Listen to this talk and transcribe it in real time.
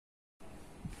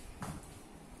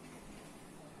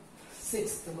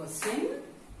Sixth question.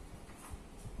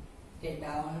 Get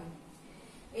down.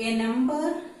 A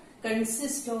number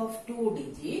consists of two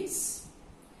digits.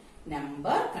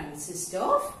 Number consists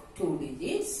of two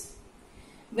digits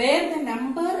where the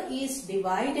number is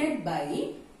divided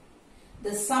by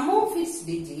the sum of its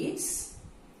digits.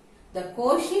 The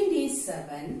quotient is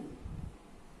 7.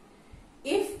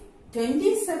 If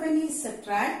 27 is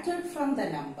subtracted from the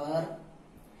number,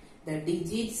 the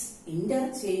digits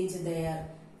interchange their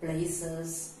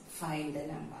places. Find the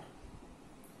number.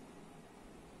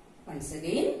 Once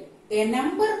again, a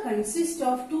number consists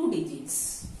of two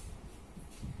digits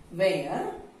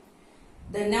where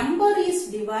the number is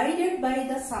divided by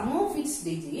the sum of its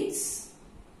digits.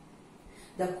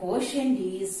 The quotient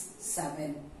is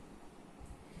 7.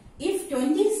 If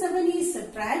 27 is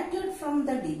subtracted from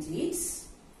the digits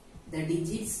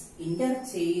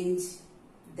interchange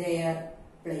their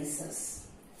places.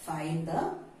 Find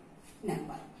the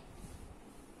number.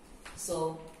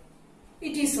 So,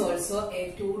 it is also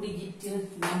a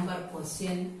two-digit number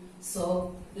question.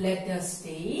 So, let us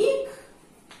take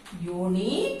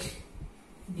unit,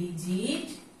 digit,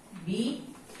 be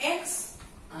x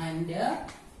and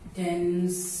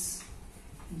tens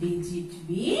digit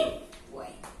be y.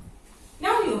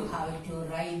 Now you have to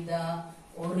write the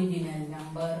original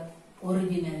number.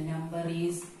 Original number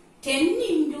is 10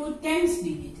 into tens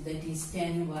digit, that is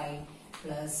 10y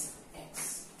plus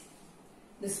x.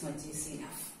 This much is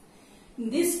enough.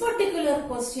 This particular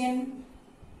question,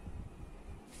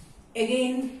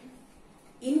 again,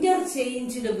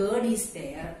 interchanged word is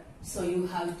there. So you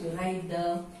have to write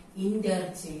the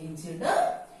interchanged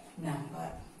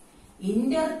number.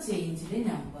 Interchanged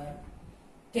number.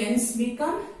 Tens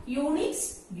become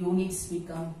units, units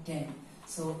become 10.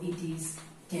 So it is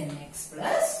 10x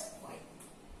plus y.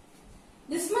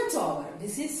 This much over.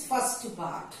 This is first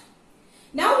part.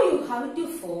 Now you have to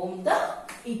form the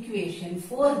equation.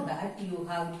 For that you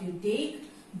have to take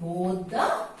both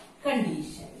the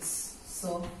conditions.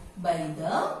 So by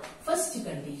the first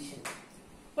condition.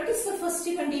 What is the first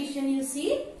condition? You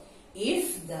see,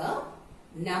 if the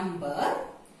number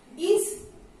is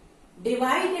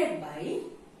divided by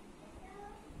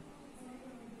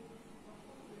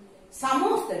sum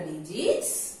of the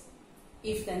digits,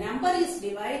 if the number is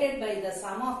divided by the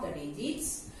sum of the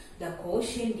digits, the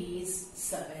quotient is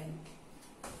 7.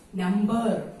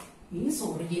 Number means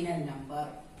original number.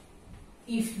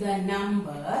 If the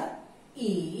number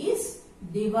is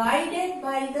divided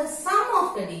by the sum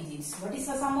of the digits, what is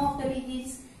the sum of the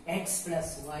digits? X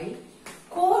plus y.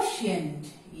 Quotient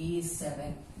is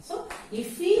 7. So,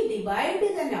 if we divide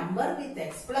the number with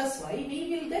x plus y, we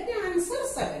will get the answer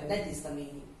 7. That is the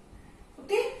meaning.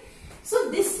 Okay.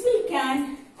 So, this we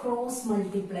can cross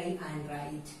multiply and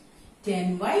write.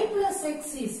 10y plus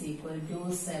x is equal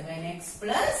to 7x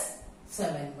plus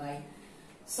 7y.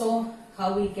 So,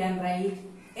 how we can write?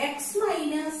 X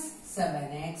minus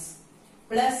 7x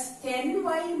plus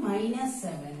 10y minus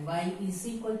 7y is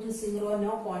equal to 0.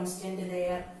 No constant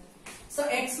there. So,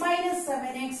 x minus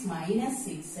 7x minus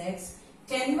 6x,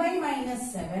 10y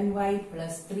minus 7y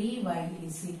plus 3y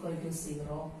is equal to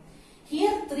 0.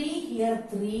 Here 3, here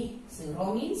 3,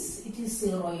 0 means it is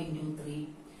 0 into 3.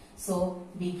 So,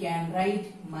 we can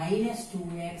write minus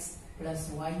 2x plus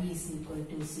y is equal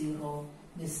to 0.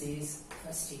 This is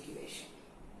first equation.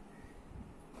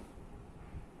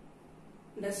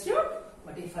 Understood?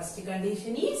 What the first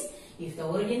condition is? If the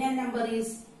original number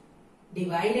is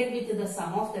divided with the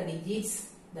sum of the digits,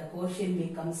 the quotient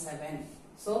becomes 7.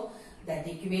 So, that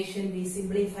equation we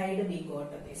simplified, we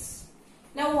got this.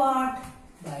 Now what?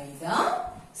 By the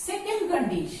second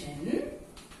condition,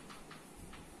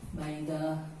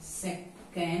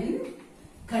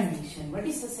 what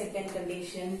is the second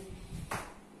condition?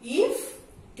 If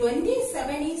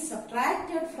 27 is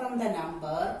subtracted from the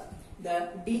number, the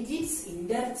digits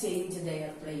interchange their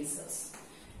places.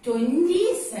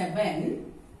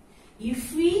 27,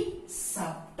 if we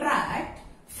subtract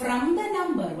from the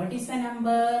number, what is the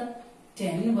number?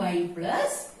 10y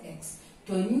plus x.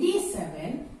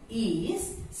 27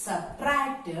 is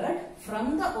subtracted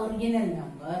from the original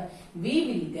number, we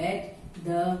will get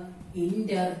the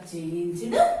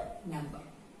interchanged number.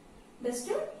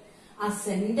 Understood? A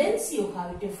sentence you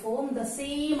have to form the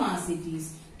same as it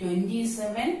is.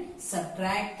 27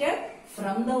 subtracted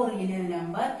from the original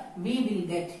number, we will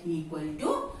get equal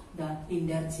to the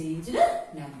interchanged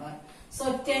number.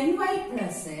 So 10y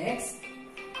plus x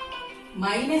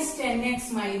minus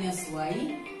 10x minus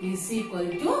y is equal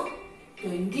to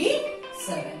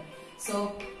 27.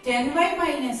 So 10y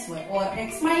minus y or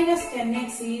x minus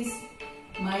 10x is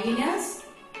minus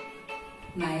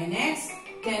 9x.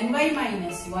 10y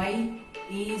minus y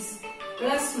is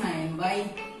plus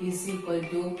 9y is equal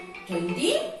to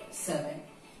 27.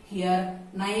 Here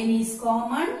 9 is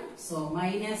common, so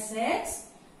minus x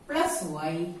plus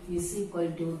y is equal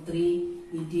to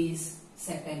 3. It is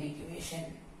second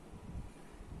equation.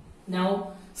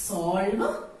 Now solve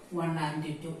 1 and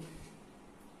 2.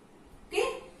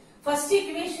 Okay. First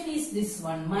equation is this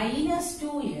one, minus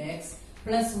 2x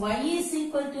plus y is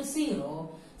equal to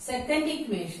 0. Second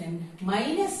equation,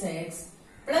 minus x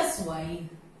plus y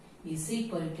is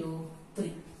equal to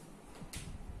 3.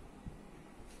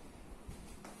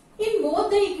 In both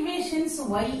the equations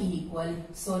y equal,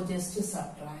 so just to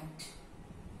subtract.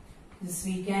 This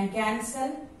we can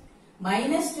cancel.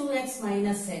 Minus 2x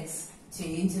minus x,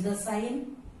 change the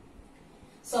sign.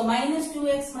 So minus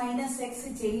 2x minus x,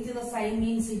 change the sign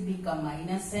means it become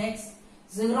minus x.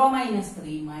 0 minus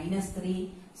 3 minus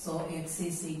 3. So x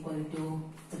is equal to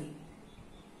 3.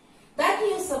 That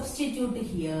you substitute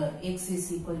here, x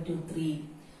is equal to 3.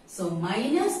 So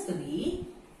minus 3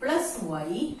 plus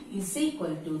y is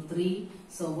equal to 3.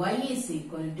 So y is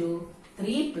equal to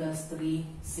 3 plus 3,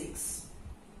 6.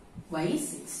 Y is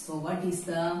 6. So what is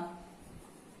the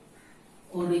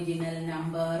original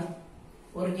number?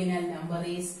 Original number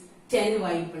is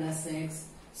 10y plus x.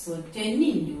 So 10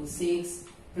 into 6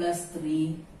 plus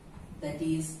 3, that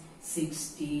is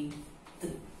 63.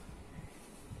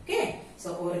 Okay.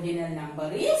 So original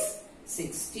number is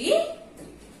 63.